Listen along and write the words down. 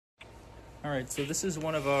Alright, so this is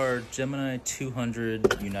one of our Gemini200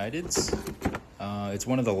 Uniteds. It's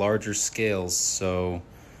one of the larger scales, so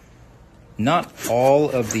not all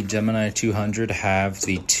of the Gemini200 have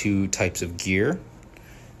the two types of gear,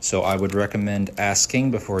 so I would recommend asking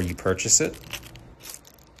before you purchase it.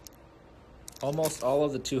 Almost all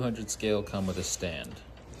of the 200 scale come with a stand,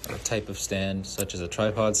 or a type of stand such as a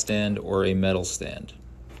tripod stand or a metal stand.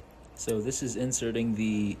 So this is inserting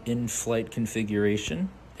the in-flight configuration,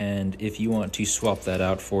 and if you want to swap that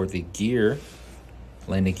out for the gear,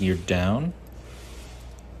 landing gear down,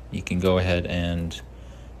 you can go ahead and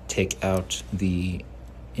take out the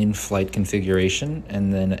in-flight configuration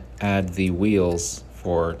and then add the wheels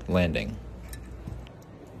for landing.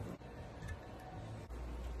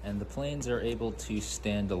 And the planes are able to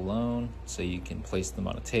stand alone, so you can place them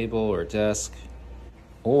on a table or a desk,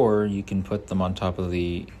 or you can put them on top of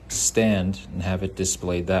the stand and have it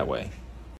displayed that way.